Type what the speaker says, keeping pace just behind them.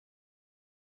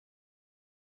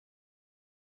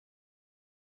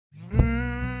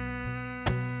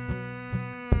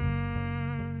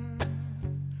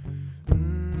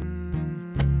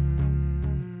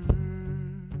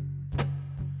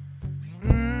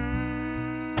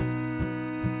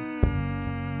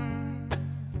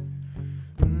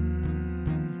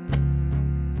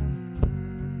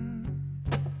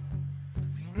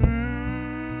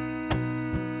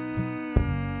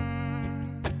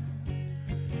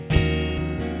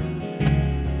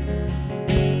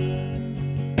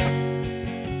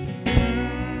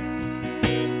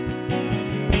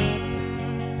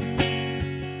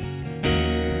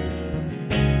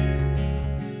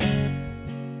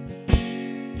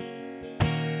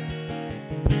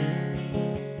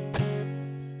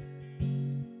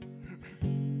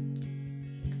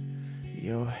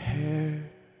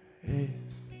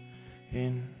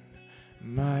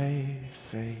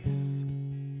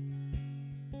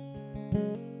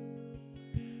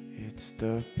It's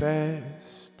the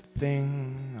best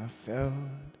thing I felt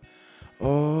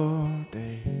all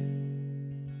day.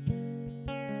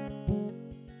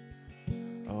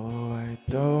 Oh, I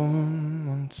don't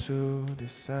want to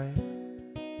decide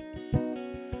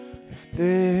if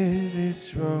this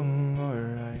is wrong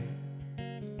or right.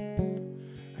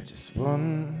 I just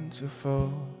want to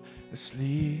fall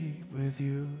asleep with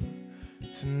you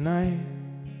tonight.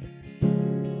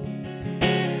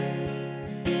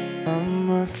 I'm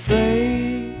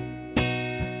afraid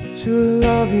to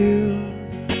love you,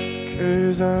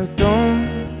 'cause I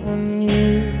don't want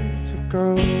you to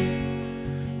go.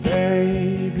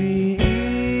 Baby,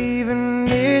 even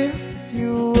if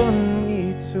you want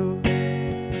me to,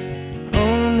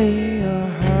 only our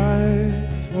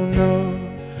hearts will know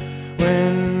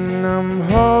when I'm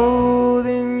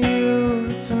holding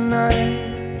you tonight.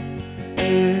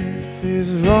 If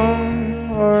it's wrong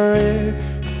or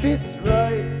if it's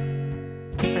right,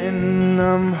 and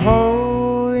I'm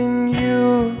holding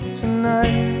you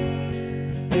tonight.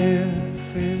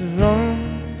 If it's wrong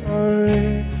or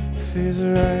if it's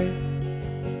right,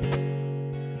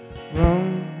 wrong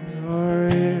or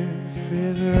if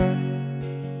it's right.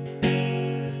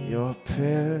 Your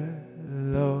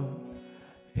pillow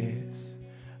is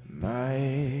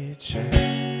my chair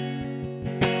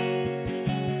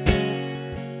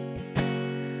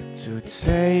to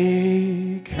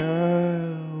take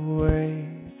away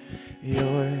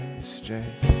your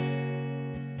stress.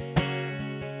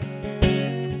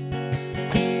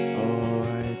 Oh,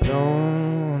 I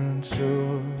don't want to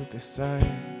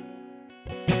decide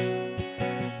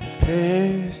if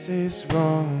this is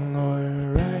wrong or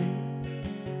right.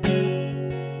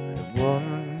 I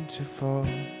want to fall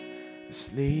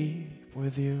asleep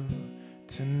with you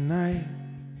tonight.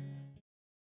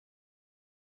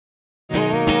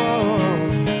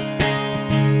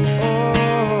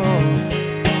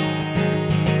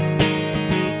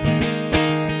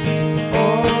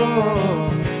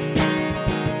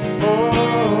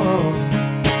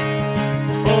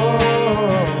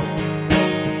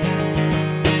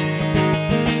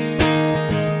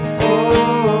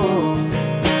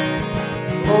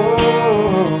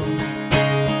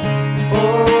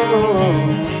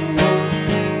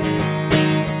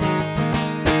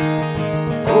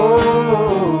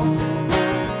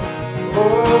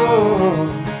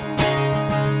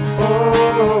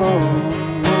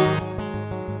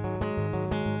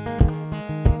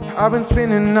 I've been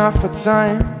spinning off for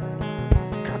time,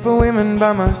 couple women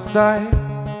by my side.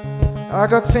 I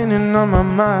got sinning on my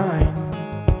mind,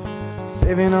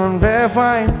 saving on red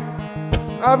wine.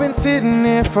 I've been sitting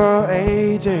here for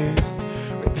ages,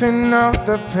 ripping out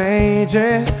the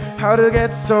pages. How to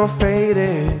get so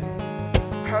faded,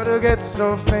 how to get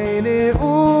so faded.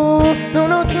 Ooh, no,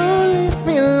 no, don't leave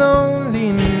me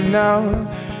lonely now.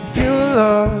 If you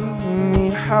love me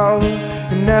how you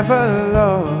never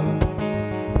loved.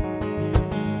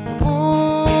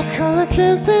 Color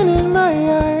crimson in my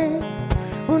eyes,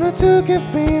 wanted to give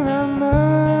me my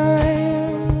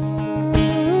mind.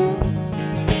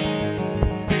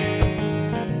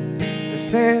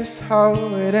 This is how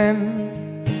it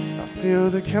ends. I feel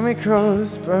the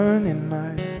chemicals burn in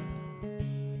my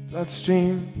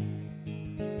bloodstream,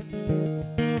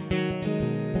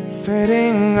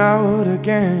 fading out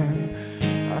again.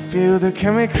 I feel the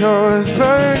chemicals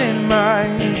burn in my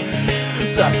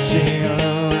bloodstream.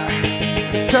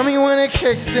 Tell me when it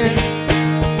kicks in.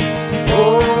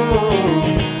 Oh,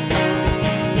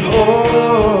 oh,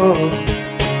 oh,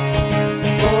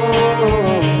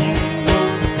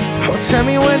 oh. Tell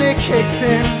me when it kicks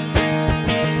in.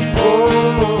 Oh,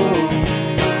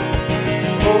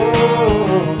 oh,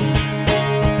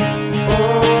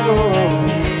 oh.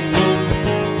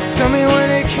 Tell me when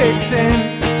it kicks in.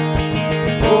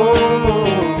 Oh,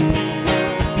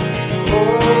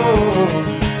 oh.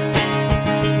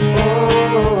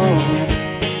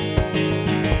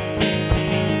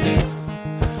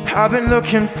 I've been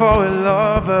looking for a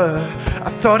lover, I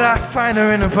thought I'd find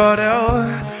her in a bottle.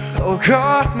 Oh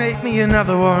God, make me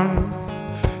another one.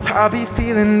 I'll be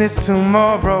feeling this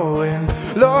tomorrow, and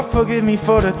Lord forgive me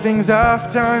for the things I've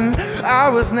done. I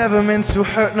was never meant to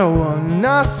hurt no one.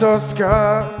 I saw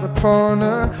scars upon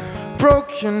a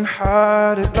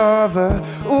broken-hearted lover.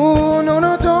 Ooh, no,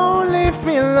 no, don't leave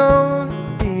me alone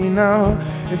now.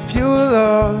 If you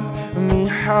love me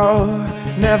how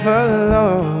never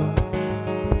love.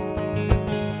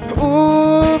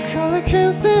 Ooh, color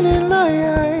crimson in my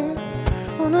eyes,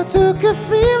 wanna to get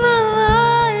free my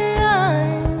mind.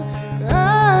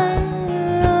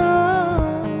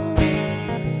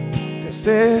 This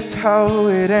is how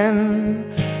it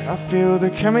ends. I feel the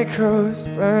chemicals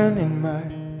burn in my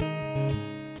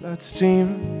bloodstream,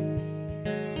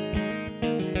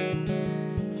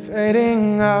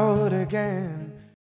 fading out again.